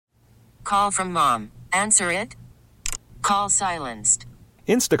Call from mom. Answer it. Call silenced.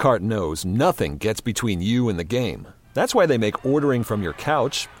 Instacart knows nothing gets between you and the game. That's why they make ordering from your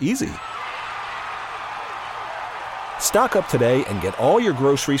couch easy. Stock up today and get all your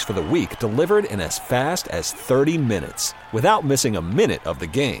groceries for the week delivered in as fast as 30 minutes without missing a minute of the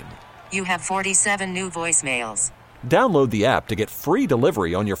game. You have 47 new voicemails. Download the app to get free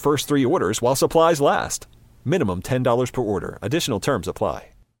delivery on your first 3 orders while supplies last. Minimum $10 per order. Additional terms apply.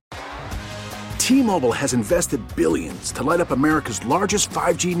 T-Mobile has invested billions to light up America's largest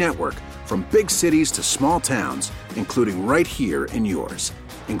 5G network, from big cities to small towns, including right here in yours.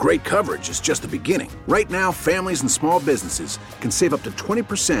 And great coverage is just the beginning. Right now, families and small businesses can save up to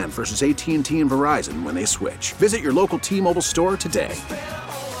 20% versus AT&T and Verizon when they switch. Visit your local T-Mobile store today.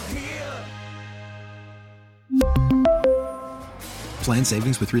 Plan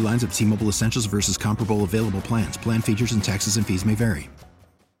savings with 3 lines of T-Mobile Essentials versus comparable available plans. Plan features and taxes and fees may vary.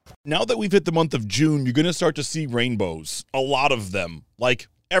 Now that we've hit the month of June, you're going to start to see rainbows. A lot of them, like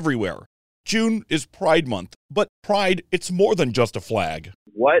everywhere. June is Pride Month, but Pride, it's more than just a flag.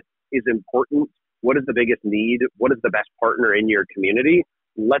 What is important? What is the biggest need? What is the best partner in your community?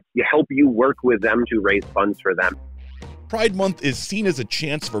 Let's help you work with them to raise funds for them. Pride Month is seen as a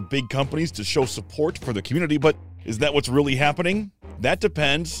chance for big companies to show support for the community, but is that what's really happening? That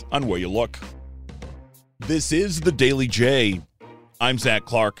depends on where you look. This is the Daily J. I'm Zach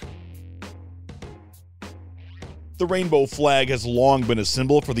Clark. The rainbow flag has long been a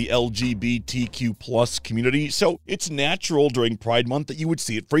symbol for the LGBTQ plus community, so it's natural during Pride Month that you would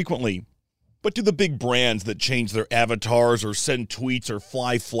see it frequently. But do the big brands that change their avatars or send tweets or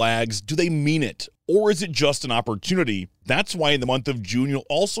fly flags, do they mean it? Or is it just an opportunity? That's why in the month of June, you'll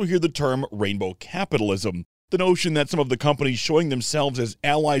also hear the term rainbow capitalism, the notion that some of the companies showing themselves as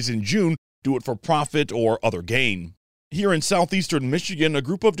allies in June do it for profit or other gain. Here in southeastern Michigan, a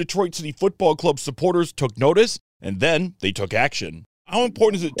group of Detroit City Football Club supporters took notice, and then they took action. How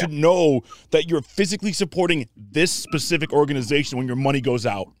important is it to know that you're physically supporting this specific organization when your money goes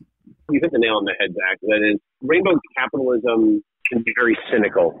out? You hit the nail on the head, Zach. That is, rainbow capitalism can be very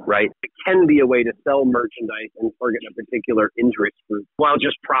cynical, right? It can be a way to sell merchandise and target a particular interest group while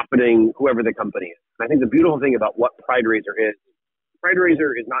just profiting whoever the company is. I think the beautiful thing about what Pride Raiser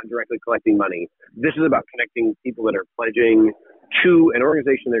is not directly collecting money. This is about connecting people that are pledging to an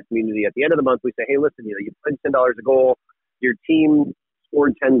organization in their community. At the end of the month, we say, hey, listen, you pledged $10 a goal. Your team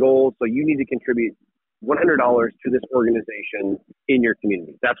scored 10 goals, so you need to contribute $100 to this organization in your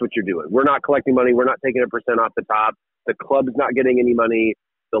community. That's what you're doing. We're not collecting money. We're not taking a percent off the top. The club's not getting any money.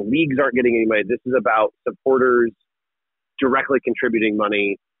 The leagues aren't getting any money. This is about supporters directly contributing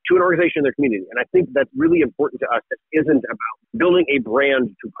money to an organization in their community. And I think that's really important to us. It isn't about building a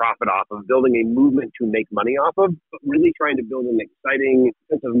brand to profit off of, building a movement to make money off of, but really trying to build an exciting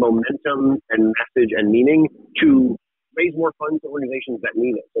sense of momentum and message and meaning to raise more funds to organizations that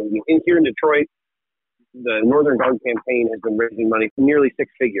need it. So here in Detroit, the Northern Guard campaign has been raising money, nearly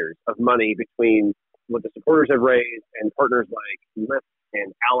 6 figures of money between what the supporters have raised and partners like Lyft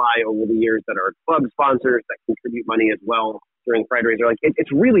and Ally over the years that are club sponsors that contribute money as well during Pride Raiser.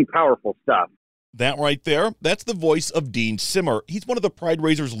 It's really powerful stuff. That right there, that's the voice of Dean Simmer. He's one of the Pride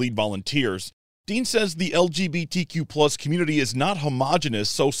Raiser's lead volunteers. Dean says the LGBTQ plus community is not homogenous,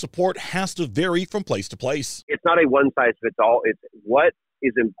 so support has to vary from place to place. It's not a one-size-fits-all. It's what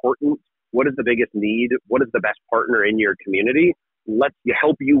is important, what is the biggest need, what is the best partner in your community. Let's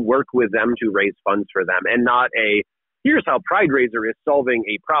help you work with them to raise funds for them, and not here's how Pride Raiser is solving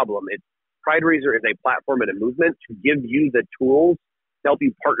a problem. Pride Raiser is a platform and a movement to give you the tools to help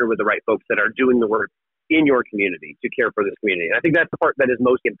you partner with the right folks that are doing the work in your community to care for this community. And I think that's the part that is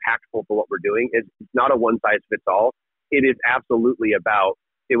most impactful for what we're doing. It's not a one-size-fits-all. It is absolutely about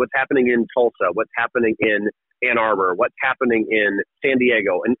what's happening in Tulsa, what's happening in Ann Arbor, what's happening in San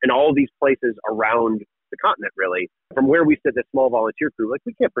Diego, and all these places around the continent, really. From where we sit, this small volunteer crew,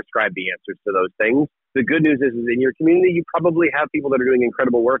 we can't prescribe the answers to those things. The good news is in your community, you probably have people that are doing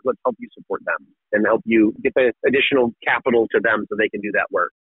incredible work. Let's help you support them and help you get the additional capital to them so they can do that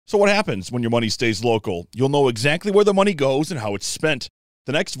work. So what happens when your money stays local? You'll know exactly where the money goes and how it's spent.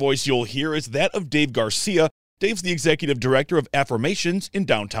 The next voice you'll hear is that of Dave Garcia. Dave's the executive director of Affirmations in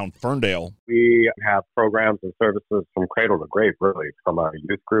downtown Ferndale. We have programs and services from cradle to grave, really, from our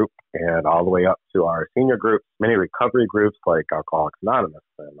youth group and all the way up to our senior groups, many recovery groups like Alcoholics Anonymous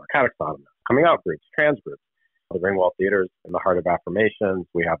and Narcotics Anonymous, coming out groups, trans groups. The Ringwall Theater is in the heart of Affirmations.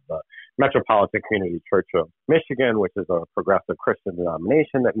 We have the Metropolitan Community Church of Michigan, which is a progressive Christian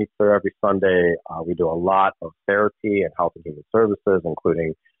denomination that meets there every Sunday. We do a lot of therapy and health and human services,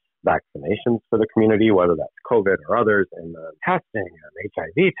 including vaccinations for the community, whether that's COVID or others, and testing and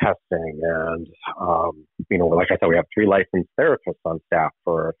HIV testing. And, like I said, we have 3 licensed therapists on staff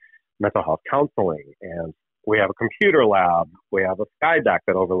for mental health counseling. And we have a computer lab. We have a sky deck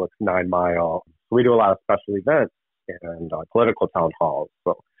that overlooks 9 Mile. We do a lot of special events and political town halls.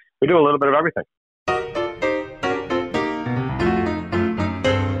 So we do a little bit of everything.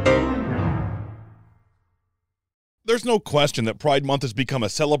 There's no question that Pride Month has become a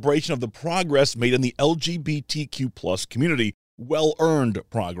celebration of the progress made in the LGBTQ plus community, well-earned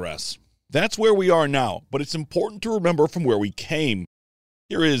progress. That's where we are now, but it's important to remember from where we came.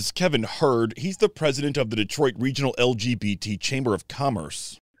 Here is Kevin Hurd. He's the president of the Detroit Regional LGBT Chamber of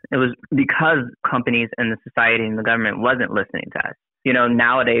Commerce. It was because companies and the society and the government wasn't listening to us.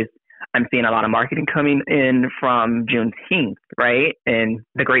 Nowadays, I'm seeing a lot of marketing coming in from Juneteenth, right? And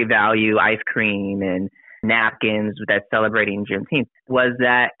the Great Value ice cream and napkins that's celebrating Juneteenth. Was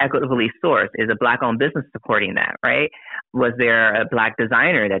that equitably sourced? Is a Black-owned business supporting that, right? Was there a Black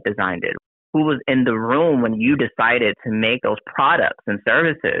designer that designed it? Who was in the room when you decided to make those products and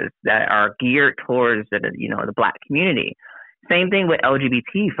services that are geared towards the Black community? Same thing with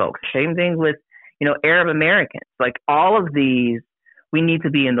LGBT folks. Same thing with, Arab Americans. Like all of these, we need to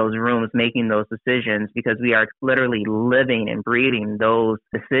be in those rooms making those decisions because we are literally living and breathing those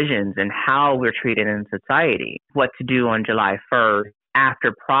decisions and how we're treated in society. What to do on July 1st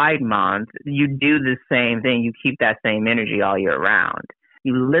after Pride Month, you do the same thing. You keep that same energy all year round.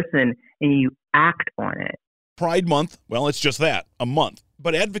 You listen and you act on it. Pride Month, well, it's just that, a month.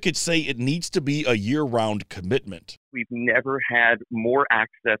 But advocates say it needs to be a year-round commitment. We've never had more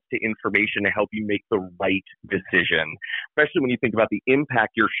access to information to help you make the right decision, especially when you think about the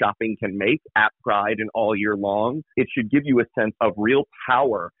impact your shopping can make at Pride and all year long. It should give you a sense of real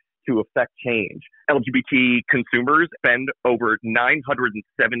power to affect change. LGBT consumers spend over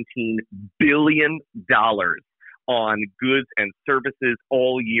 $917 billion on goods and services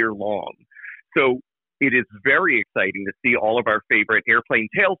all year long. So it is very exciting to see all of our favorite airplane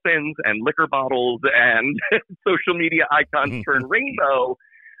tail fins and liquor bottles and social media icons turn rainbow.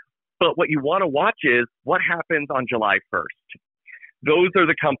 But what you want to watch is what happens on July 1st. Those are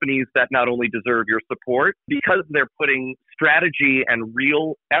the companies that not only deserve your support because they're putting strategy and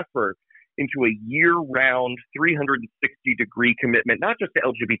real effort into a year-round 360-degree commitment, not just to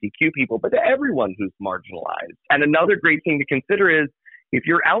LGBTQ people, but to everyone who's marginalized. And another great thing to consider is if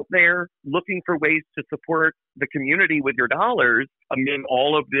you're out there looking for ways to support the community with your dollars amid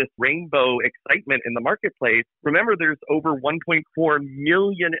all of this rainbow excitement in the marketplace, remember there's over 1.4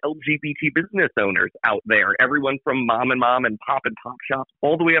 million LGBT business owners out there, everyone from mom and pop shops,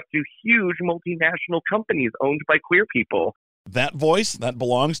 all the way up to huge multinational companies owned by queer people. That voice, that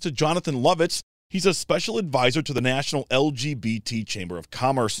belongs to Jonathan Lovitz. He's a special advisor to the National LGBT Chamber of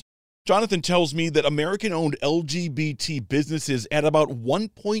Commerce. Jonathan tells me that American-owned LGBT businesses add about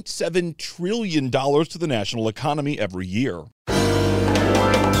 $1.7 trillion to the national economy every year.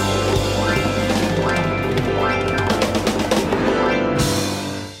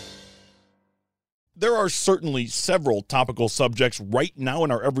 There are certainly several topical subjects right now in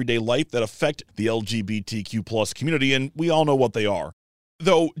our everyday life that affect the LGBTQ plus community, and we all know what they are.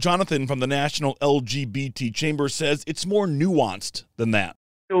 Though Jonathan from the National LGBT Chamber says it's more nuanced than that.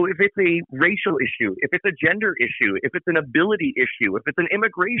 So if it's a racial issue, if it's a gender issue, if it's an ability issue, if it's an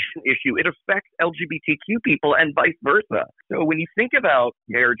immigration issue, it affects LGBTQ people and vice versa. So when you think about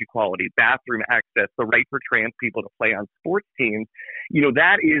marriage equality, bathroom access, the right for trans people to play on sports teams,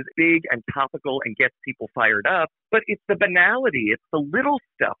 that is big and topical and gets people fired up. But it's the banality, it's the little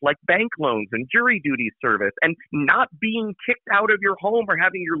stuff like bank loans and jury duty service and not being kicked out of your home or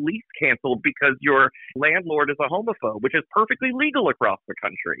having your lease canceled because your landlord is a homophobe, which is perfectly legal across the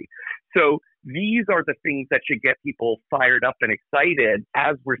country. So these are the things that should get people fired up and excited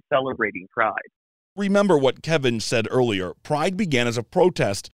as we're celebrating Pride. Remember what Kevin said earlier. Pride began as a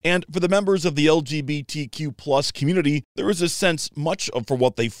protest, and for the members of the LGBTQ plus community, there is a sense much of for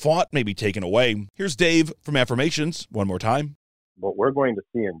what they fought may be taken away. Here's Dave from Affirmations one more time. What we're going to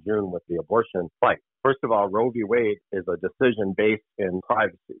see in June with the abortion fight. First of all, Roe v. Wade is a decision based in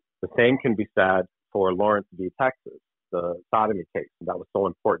privacy. The same can be said for Lawrence v. Texas, the sodomy case. That was so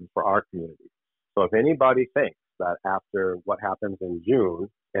important for our community. So if anybody thinks that after what happens in June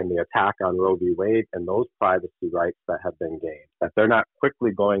and the attack on Roe v. Wade and those privacy rights that have been gained, that they're not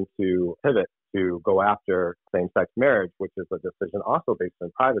quickly going to pivot to go after same-sex marriage, which is a decision also based in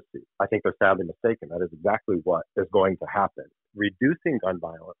privacy, I think they're sadly mistaken. That is exactly what is going to happen. Reducing gun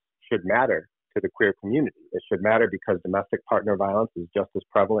violence should matter to the queer community. It should matter because domestic partner violence is just as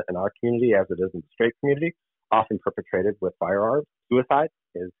prevalent in our community as it is in the straight community. often perpetrated with firearms. Suicide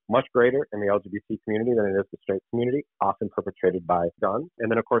is much greater in the LGBT community than it is the straight community, often perpetrated by guns. And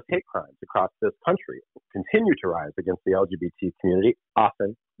then, of course, hate crimes across this country continue to rise against the LGBT community,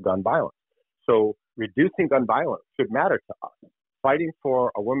 often gun violence. So reducing gun violence should matter to us. Fighting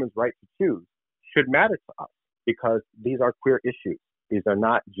for a woman's right to choose should matter to us because these are queer issues. These are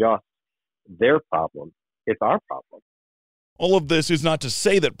not just their problem, it's our problem. All of this is not to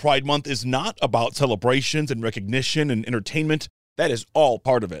say that Pride Month is not about celebrations and recognition and entertainment. That is all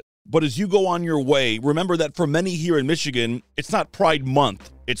part of it. But as you go on your way, remember that for many here in Michigan, it's not Pride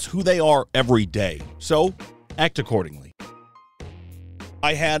Month. It's who they are every day. So act accordingly.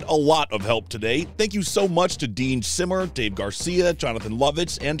 I had a lot of help today. Thank you so much to Dean Simmer, Dave Garcia, Jonathan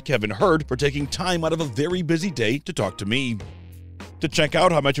Lovitz, and Kevin Hurd for taking time out of a very busy day to talk to me. To check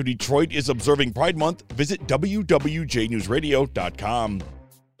out how Metro Detroit is observing Pride Month, visit wwjnewsradio.com.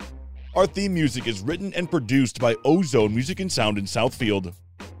 Our theme music is written and produced by Ozone Music and Sound in Southfield.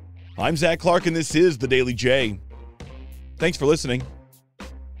 I'm Zach Clark, and this is The Daily J. Thanks for listening.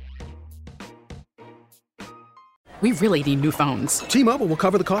 We really need new phones. T-Mobile will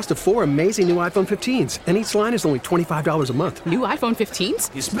cover the cost of 4 amazing new iPhone 15s, and each line is only $25 a month. New iPhone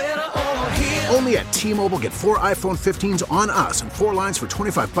 15s? It's better over here. Only at T-Mobile, get 4 iPhone 15s on us and 4 lines for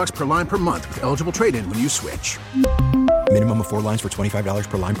 $25 per line per month with eligible trade-in when you switch. Minimum of 4 lines for $25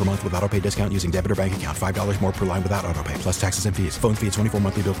 per line per month with autopay discount using debit or bank account. $5 more per line without autopay, plus taxes and fees. Phone fee at 24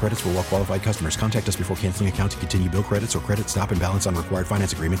 monthly bill credits for well-qualified customers. Contact us before canceling account to continue bill credits or credit stop and balance on required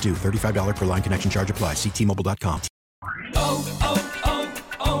finance agreement due. $35 per line connection charge applies. See T-Mobile.com.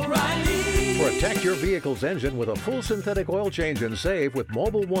 O'Reilly. Protect your vehicle's engine with a full synthetic oil change and save with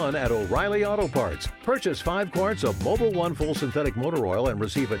Mobil 1 at O'Reilly Auto Parts. Purchase 5 quarts of Mobil 1 full synthetic motor oil and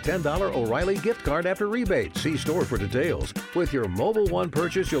receive a $10 O'Reilly gift card after rebate. See store for details. With your Mobil 1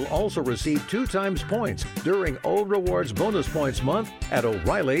 purchase, you'll also receive 2 times points during O Rewards Bonus Points Month at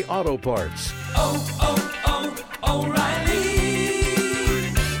O'Reilly Auto Parts. O'Reilly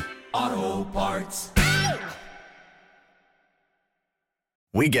Auto Parts.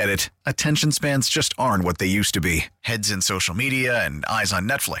 We get it. Attention spans just aren't what they used to be. Heads in social media and eyes on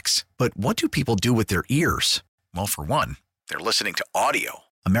Netflix. But what do people do with their ears? Well, for one, they're listening to audio.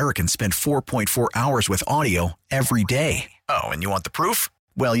 Americans spend 4.4 hours with audio every day. Oh, and you want the proof?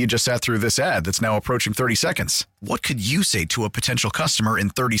 Well, you just sat through this ad that's now approaching 30 seconds. What could you say to a potential customer in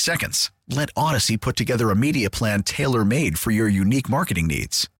 30 seconds? Let Odyssey put together a media plan tailor-made for your unique marketing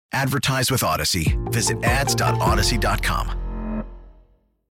needs. Advertise with Odyssey. Visit ads.odyssey.com.